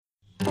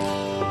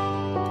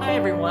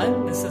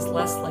everyone, this is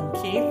Leslyn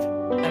Keith.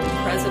 I'm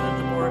the President of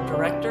the Board of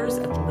Directors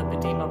at the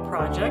Lipedema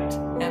Project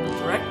and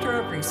Director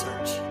of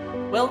Research.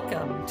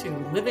 Welcome to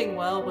Living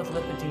Well with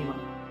Lipedema.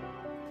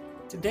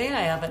 Today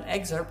I have an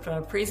excerpt from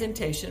a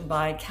presentation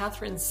by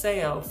Catherine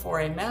Seo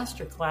for a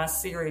MasterClass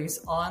series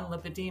on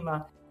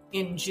lipedema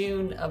in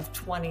June of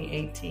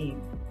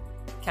 2018.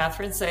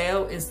 Catherine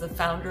Seo is the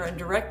founder and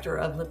director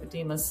of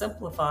Lipedema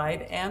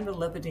Simplified and the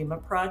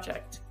Lipedema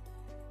Project.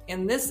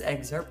 In this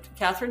excerpt,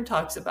 Catherine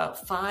talks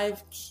about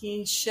 5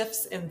 key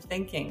shifts in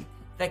thinking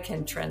that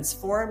can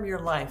transform your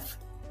life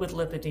with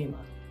lipedema.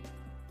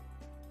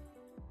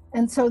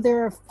 And so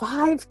there are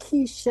 5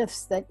 key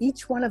shifts that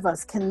each one of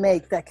us can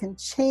make that can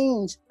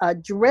change a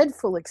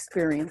dreadful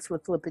experience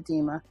with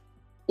lipedema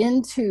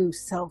into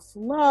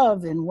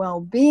self-love and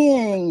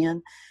well-being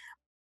and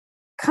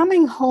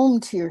coming home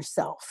to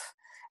yourself.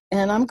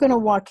 And I'm going to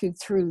walk you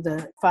through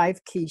the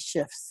 5 key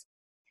shifts.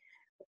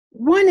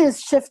 One is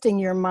shifting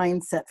your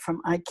mindset from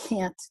I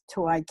can't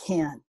to I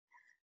can.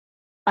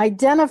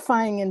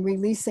 Identifying and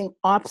releasing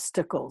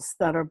obstacles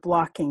that are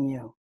blocking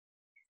you.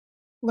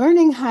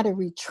 Learning how to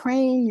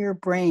retrain your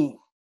brain.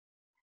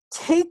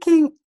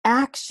 Taking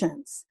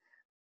actions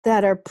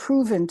that are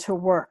proven to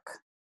work.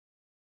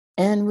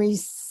 And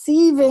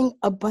receiving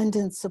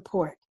abundant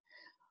support.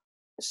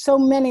 So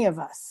many of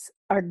us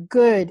are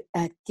good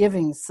at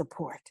giving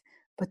support,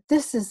 but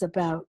this is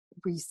about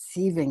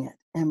receiving it,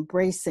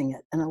 embracing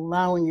it, and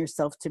allowing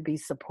yourself to be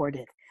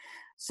supported.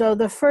 So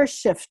the first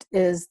shift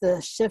is the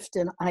shift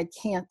in I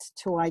can't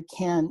to I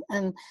can.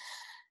 And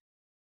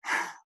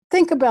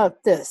think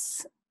about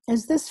this.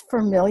 Is this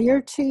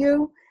familiar to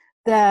you?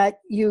 That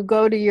you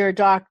go to your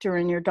doctor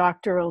and your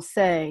doctor will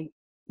say,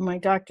 my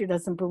doctor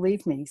doesn't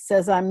believe me,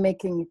 says I'm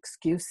making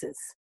excuses.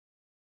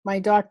 My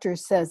doctor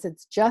says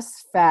it's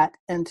just fat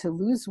and to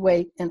lose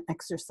weight and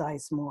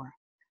exercise more.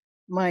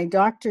 My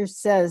doctor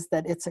says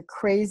that it's a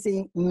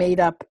crazy,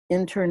 made-up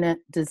internet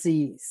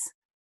disease.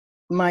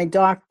 My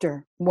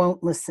doctor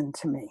won't listen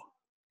to me.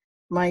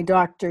 My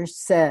doctor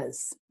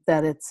says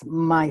that it's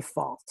my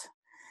fault.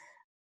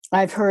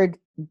 I've heard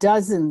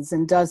dozens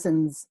and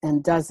dozens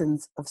and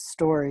dozens of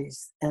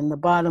stories, and the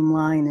bottom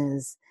line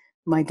is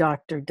my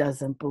doctor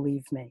doesn't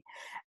believe me.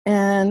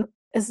 And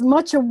as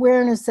much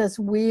awareness as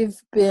we've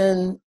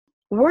been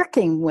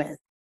working with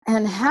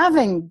and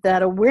having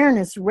that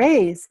awareness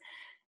raised,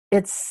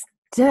 it's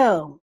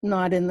still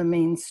not in the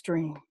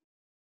mainstream.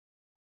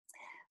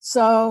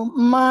 So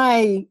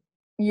my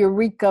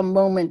eureka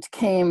moment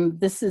came.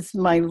 This is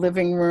my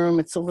living room.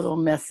 It's a little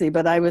messy,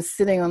 but I was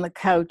sitting on the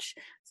couch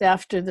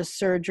after the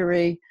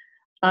surgery.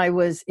 I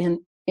was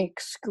in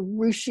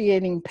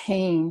excruciating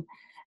pain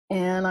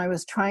and I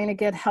was trying to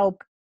get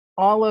help.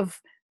 All of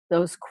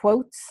those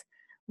quotes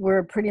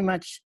were pretty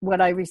much what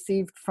I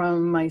received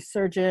from my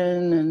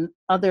surgeon and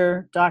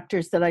other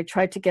doctors that I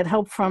tried to get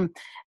help from.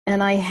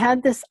 And I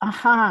had this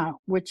aha,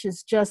 which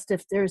is just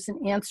if there's an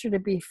answer to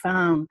be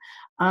found,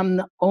 I'm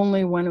the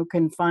only one who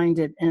can find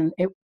it. And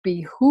it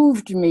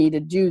behooved me to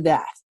do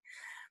that.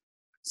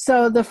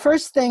 So the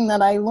first thing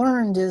that I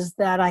learned is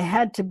that I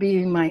had to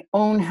be my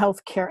own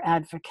healthcare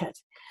advocate.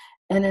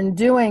 And in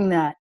doing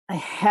that, I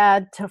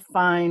had to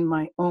find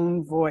my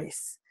own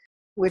voice,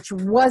 which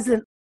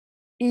wasn't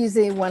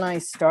easy when I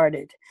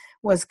started,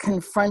 was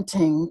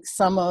confronting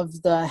some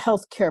of the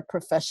healthcare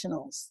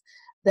professionals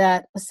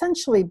that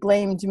essentially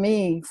blamed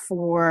me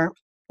for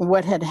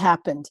what had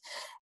happened,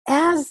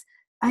 as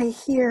I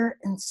hear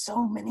in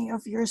so many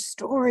of your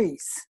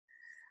stories.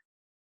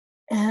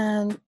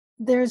 And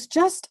there's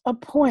just a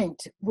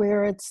point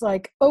where it's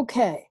like,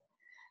 okay,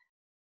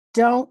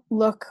 don't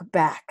look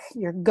back.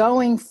 You're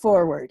going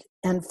forward.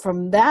 And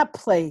from that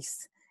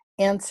place,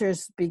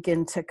 answers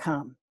begin to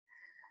come.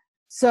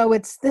 So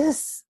it's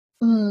this,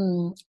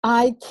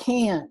 I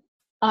can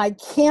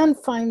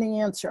find the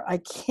answer. I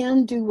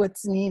can do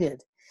what's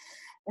needed.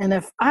 And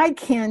if I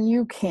can,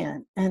 you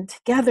can. And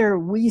together,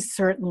 we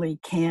certainly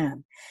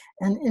can.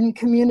 And in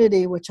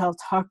community, which I'll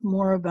talk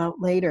more about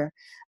later,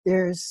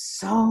 there's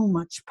so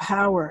much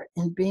power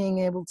in being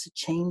able to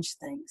change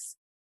things.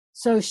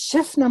 So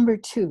shift number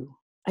 2,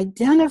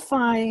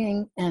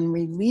 identifying and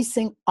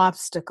releasing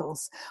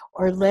obstacles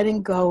or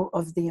letting go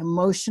of the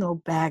emotional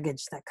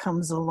baggage that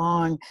comes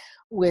along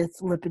with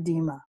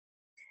lipedema.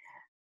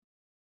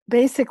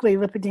 Basically,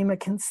 lipedema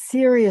can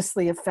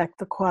seriously affect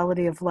the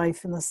quality of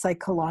life and the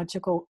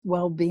psychological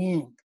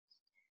well-being.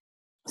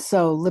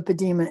 So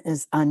lipedema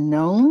is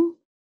unknown,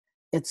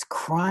 it's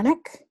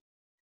chronic,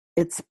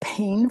 it's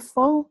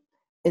painful,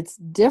 it's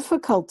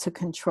difficult to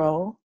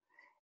control,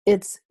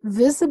 it's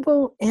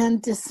visible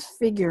and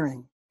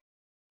disfiguring,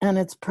 and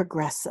it's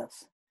progressive.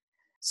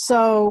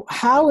 So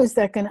how is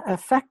that going to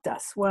affect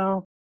us?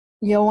 Well,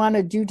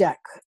 Joanna Dudek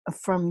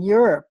from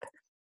Europe,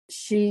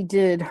 she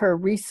did her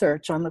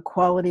research on the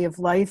quality of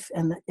life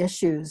and the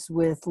issues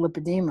with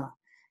lipedema.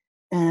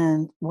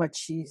 And what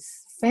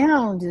she's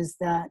found is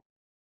that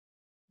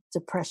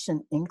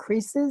depression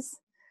increases,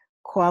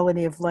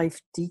 quality of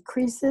life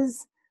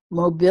decreases,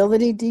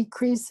 mobility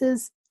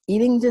decreases,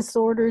 eating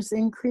disorders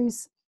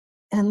increase,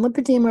 and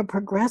lipedema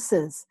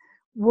progresses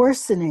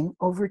worsening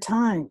over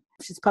time.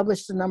 She's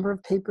published a number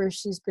of papers.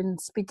 She's been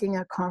speaking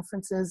at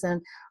conferences,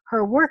 and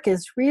her work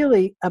is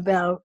really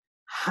about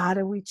how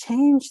do we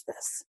change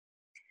this?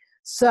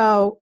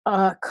 So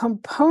a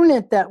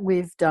component that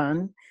we've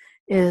done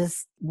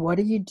is, what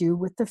do you do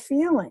with the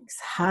feelings?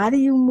 How do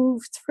you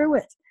move through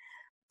it?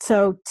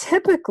 So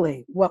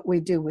typically what we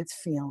do with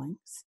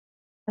feelings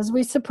is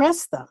we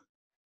suppress them.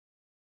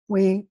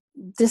 We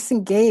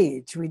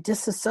disengage, we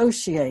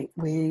disassociate,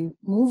 we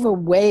move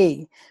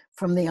away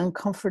from the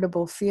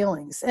uncomfortable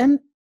feelings. And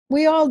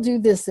we all do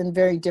this in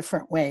very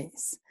different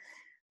ways.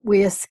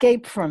 We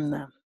escape from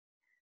them.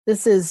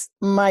 This is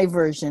my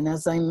version.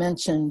 As I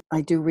mentioned,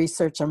 I do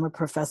research. I'm a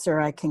professor.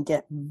 I can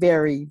get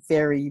very,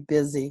 very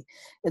busy.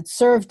 It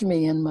served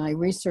me in my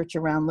research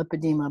around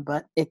lipedema,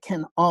 but it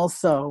can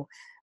also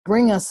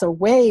bring us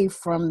away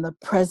from the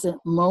present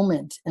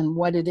moment and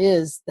what it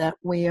is that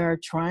we are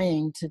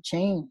trying to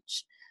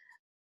change.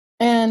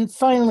 And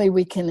finally,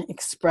 we can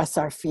express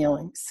our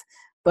feelings.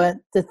 But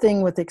the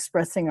thing with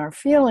expressing our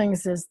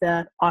feelings is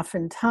that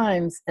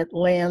oftentimes it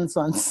lands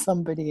on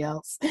somebody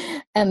else,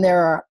 and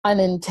there are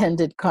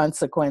unintended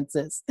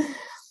consequences.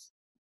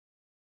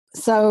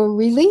 So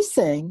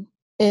releasing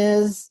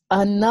is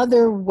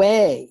another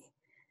way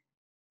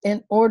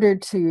in order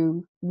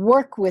to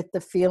work with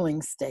the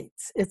feeling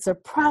states. It's a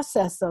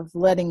process of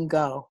letting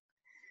go.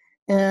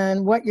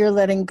 And what you're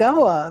letting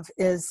go of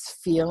is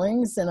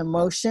feelings and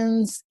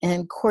emotions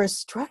and core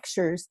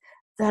structures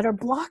that are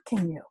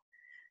blocking you,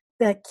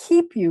 that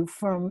keep you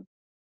from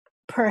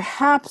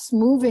perhaps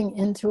moving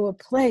into a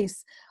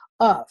place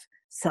of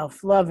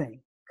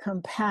self-loving,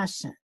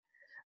 compassion,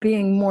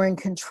 being more in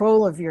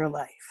control of your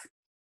life.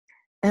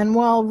 And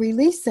while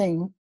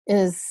releasing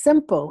is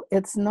simple,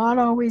 it's not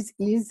always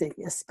easy,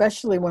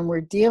 especially when we're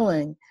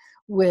dealing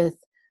with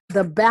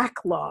the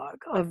backlog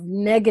of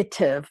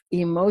negative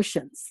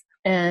emotions.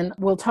 And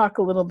we'll talk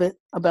a little bit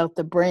about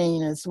the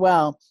brain as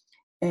well.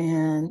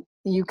 And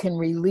you can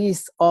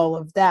release all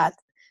of that.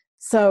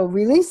 So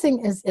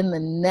releasing is in the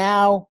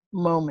now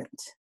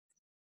moment.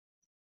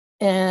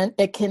 And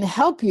it can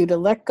help you to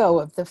let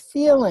go of the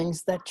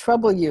feelings that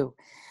trouble you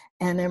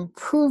and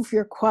improve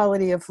your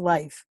quality of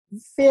life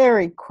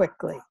very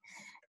quickly.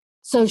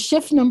 So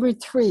shift number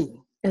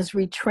 3 is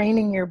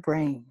retraining your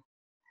brain.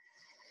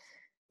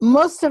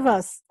 Most of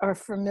us are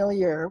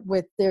familiar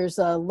with there's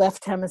a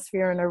left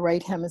hemisphere and a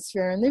right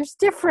hemisphere, and there's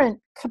different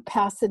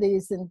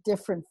capacities and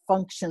different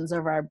functions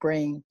of our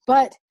brain.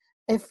 But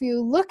if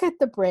you look at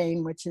the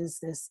brain, which is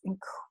this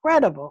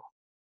incredible,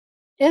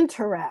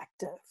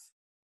 interactive,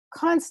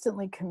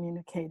 constantly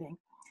communicating,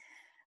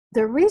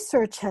 the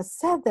research has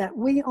said that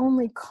we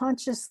only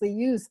consciously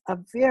use a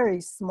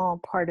very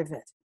small part of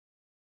it,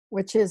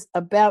 which is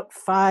about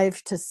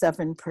 5 to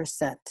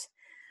 7%.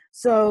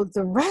 So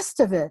the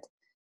rest of it,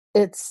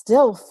 it's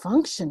still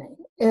functioning.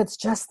 It's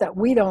just that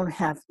we don't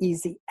have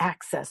easy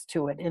access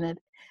to it, and it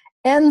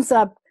ends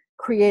up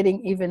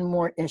creating even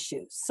more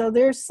issues. So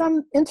there's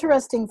some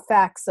interesting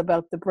facts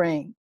about the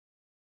brain.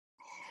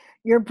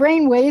 Your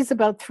brain weighs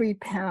about 3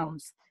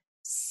 pounds.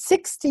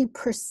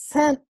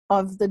 60%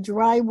 of the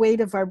dry weight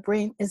of our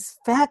brain is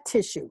fat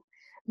tissue,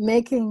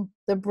 making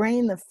the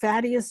brain the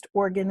fattiest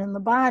organ in the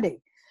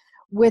body.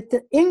 With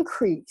the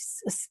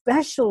increase,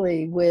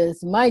 especially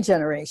with my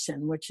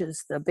generation, which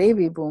is the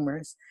baby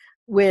boomers,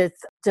 with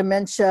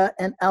dementia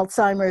and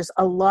Alzheimer's,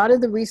 a lot of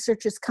the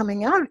research is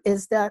coming out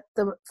is that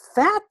the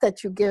fat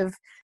that you give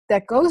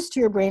that goes to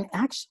your brain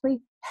actually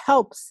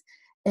helps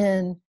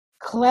in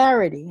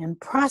clarity and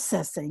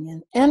processing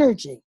and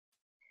energy.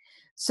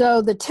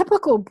 So the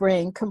typical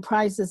brain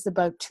comprises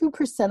about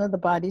 2% of the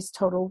body's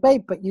total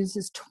weight, but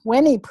uses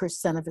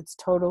 20% of its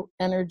total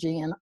energy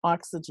and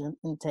oxygen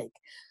intake.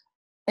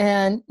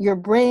 And your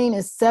brain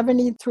is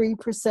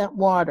 73%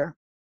 water,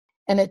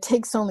 and it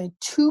takes only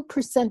 2%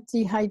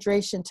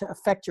 dehydration to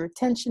affect your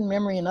attention,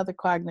 memory, and other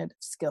cognitive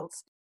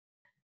skills.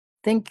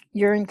 Think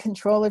you're in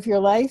control of your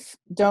life?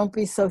 Don't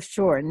be so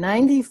sure.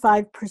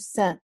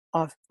 95%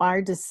 of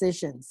our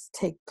decisions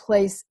take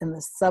place in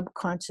the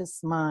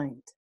subconscious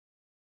mind.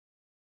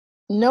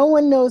 No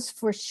one knows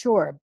for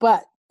sure,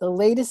 but the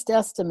latest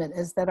estimate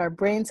is that our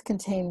brains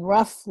contain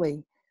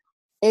roughly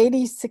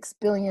 86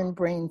 billion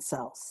brain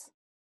cells.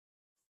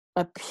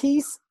 A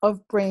piece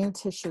of brain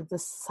tissue the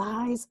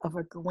size of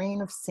a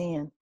grain of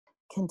sand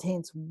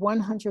contains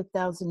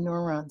 100,000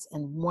 neurons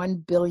and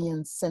 1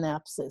 billion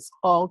synapses,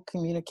 all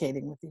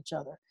communicating with each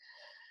other.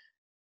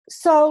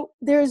 So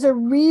there's a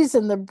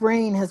reason the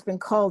brain has been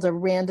called a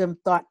random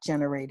thought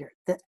generator.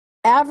 The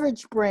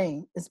average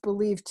brain is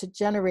believed to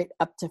generate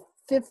up to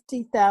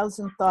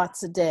 50,000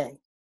 thoughts a day.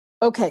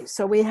 Okay,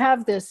 so we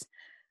have this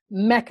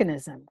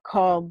mechanism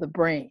called the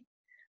brain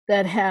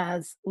that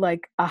has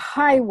like a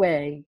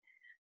highway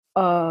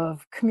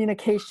of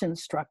communication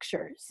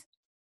structures.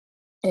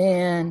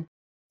 And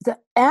the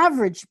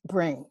average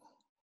brain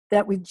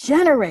that we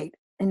generate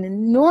an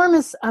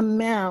enormous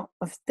amount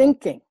of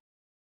thinking.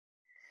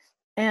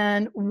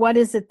 And what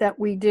is it that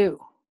we do?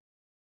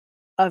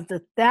 of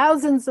the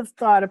thousands of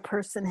thought a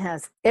person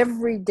has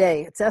every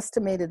day, it's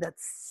estimated that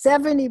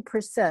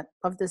 70%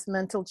 of this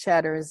mental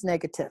chatter is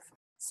negative,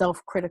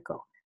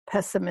 self-critical,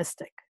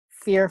 pessimistic,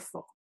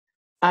 fearful.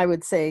 I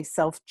would say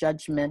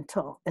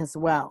self-judgmental as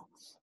well.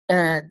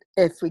 And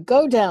if we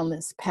go down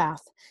this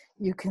path,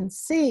 you can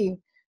see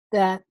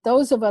that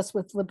those of us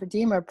with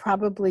lipedema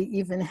probably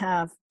even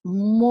have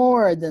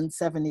more than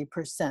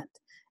 70%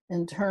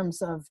 in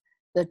terms of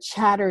the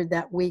chatter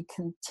that we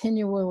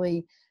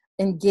continually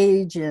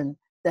engage in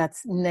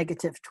that's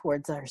negative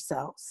towards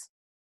ourselves.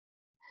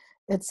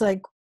 It's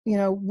like,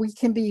 we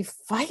can be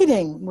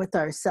fighting with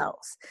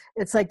ourselves.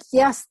 It's like,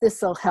 yes,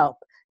 this will help.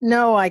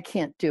 No, I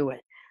can't do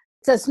it.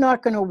 It's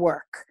not going to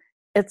work,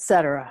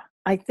 etc.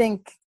 I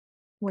think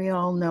we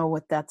all know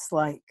what that's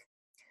like.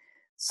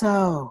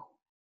 So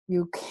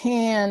you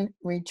can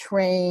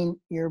retrain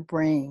your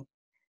brain.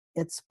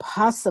 It's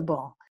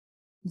possible.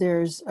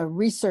 There's a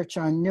research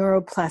on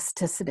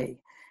neuroplasticity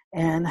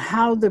and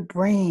how the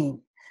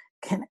brain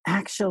can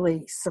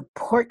actually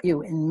support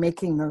you in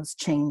making those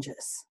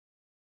changes.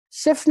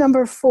 Shift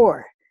number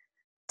 4,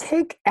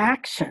 take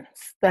actions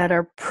that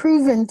are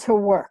proven to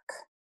work.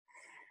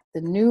 The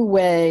new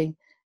way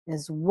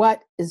is what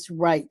is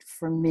right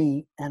for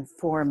me and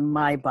for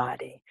my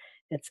body.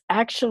 It's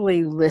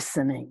actually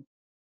listening.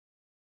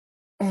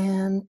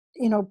 And,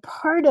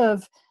 part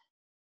of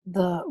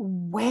the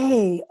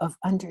way of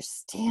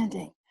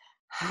understanding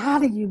how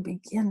do you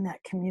begin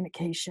that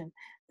communication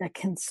that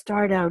can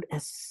start out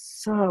as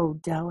so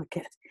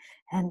delicate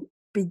and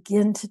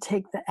begin to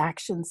take the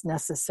actions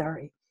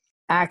necessary.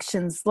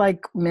 Actions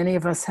like many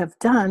of us have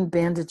done,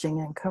 bandaging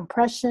and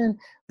compression,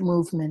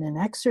 movement and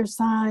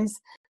exercise,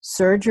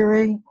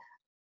 surgery,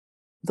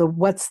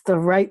 what's the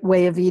right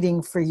way of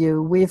eating for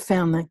you. We've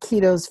found that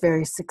keto is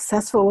very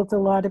successful with a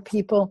lot of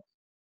people.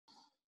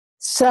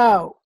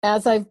 So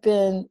as I've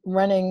been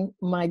running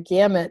my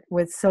gamut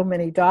with so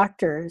many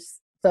doctors,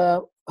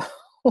 the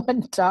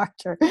one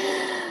doctor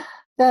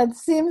that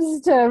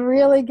seems to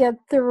really get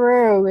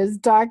through is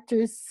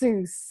Dr.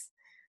 Seuss,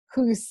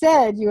 who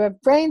said, you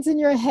have brains in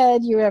your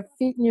head, you have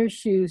feet in your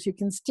shoes, you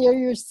can steer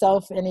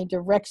yourself any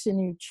direction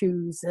you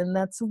choose. And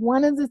that's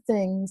one of the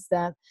things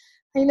that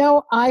I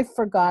know I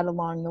forgot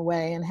along the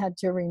way and had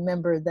to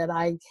remember that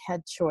I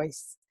had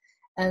choice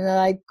and that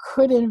I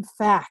could, in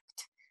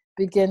fact,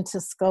 begin to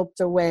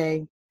sculpt a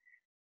way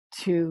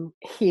to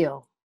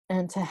heal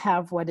and to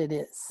have what it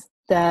is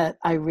that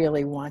I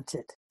really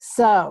wanted.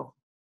 So,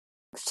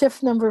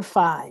 shift number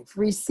 5,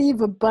 receive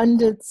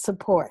abundant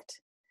support.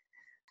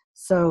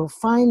 So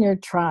find your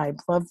tribe,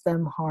 love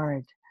them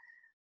hard.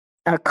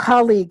 A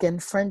colleague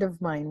and friend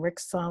of mine, Rick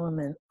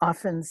Solomon,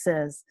 often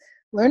says,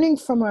 learning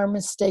from our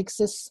mistakes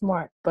is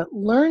smart, but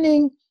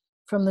learning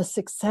from the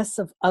success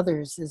of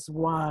others is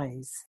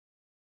wise.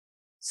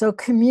 So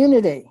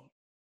community,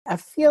 a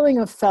feeling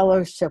of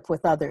fellowship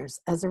with others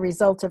as a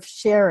result of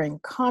sharing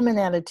common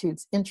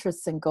attitudes,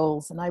 interests, and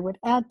goals. And I would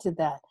add to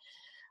that,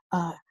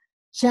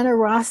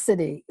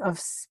 generosity of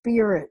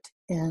spirit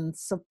in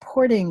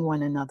supporting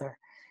one another.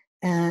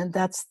 And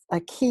that's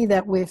a key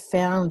that we've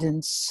found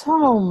in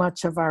so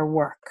much of our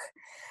work.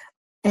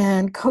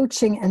 And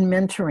coaching and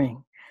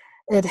mentoring.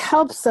 It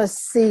helps us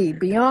see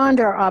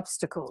beyond our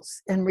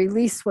obstacles and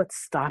release what's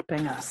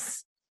stopping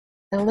us.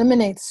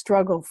 Eliminate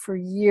struggle for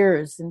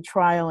years in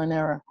trial and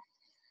error.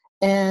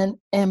 And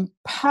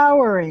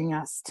empowering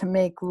us to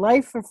make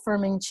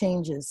life-affirming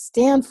changes,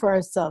 stand for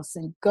ourselves,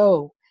 and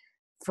go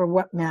for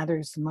what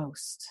matters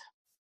most.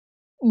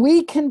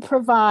 We can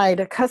provide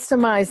a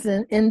customized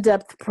and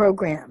in-depth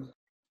program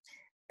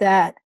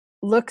that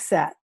looks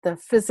at the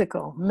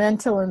physical,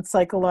 mental, and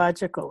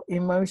psychological,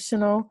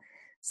 emotional,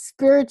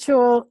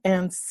 spiritual,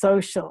 and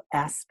social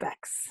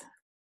aspects.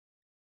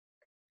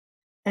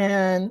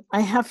 And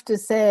I have to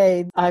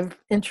say, I've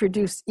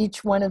introduced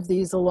each one of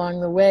these along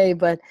the way,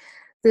 but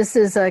this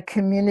is a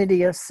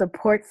community of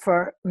support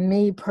for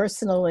me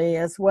personally,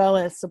 as well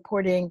as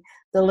supporting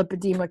the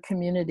lipedema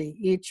community.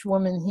 Each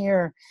woman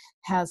here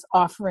has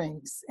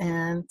offerings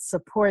and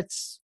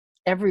supports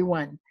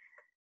everyone.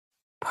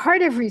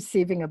 Part of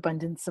receiving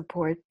abundant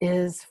support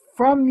is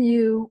from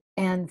you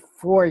and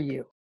for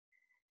you.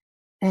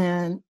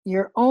 And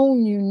your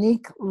own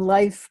unique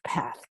life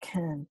path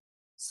can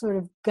sort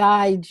of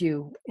guide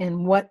you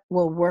in what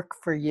will work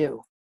for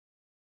you.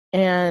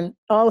 And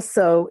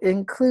also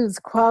includes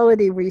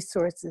quality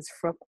resources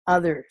from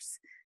others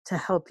to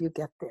help you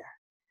get there.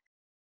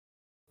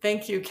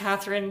 Thank you,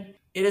 Catherine.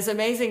 It is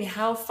amazing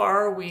how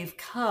far we've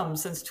come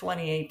since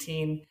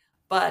 2018,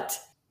 but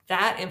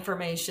that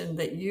information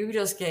that you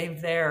just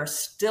gave there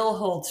still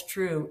holds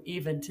true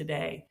even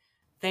today.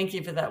 Thank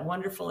you for that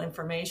wonderful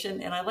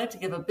information. And I'd like to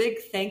give a big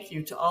thank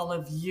you to all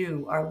of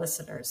you, our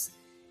listeners.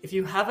 If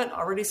you haven't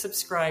already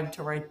subscribed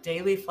to our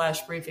daily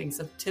flash briefings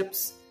of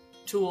tips,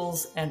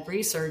 tools, and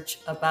research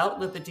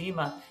about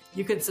lipedema,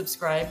 you can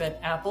subscribe at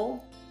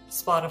Apple,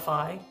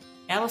 Spotify,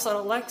 Amazon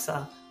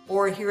Alexa,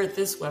 or here at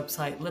this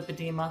website,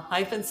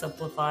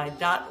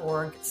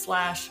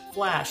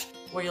 lipedema-simplified.org/flash,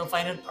 where you'll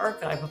find an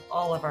archive of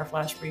all of our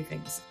flash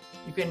briefings.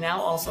 You can now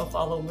also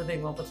follow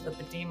Living Well with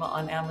Lipedema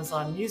on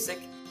Amazon Music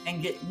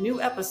and get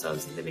new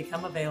episodes as they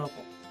become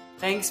available.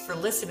 Thanks for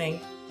listening,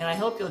 and I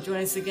hope you'll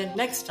join us again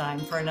next time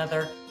for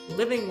another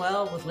Living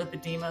Well with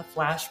Lipedema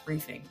Flash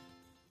Briefing.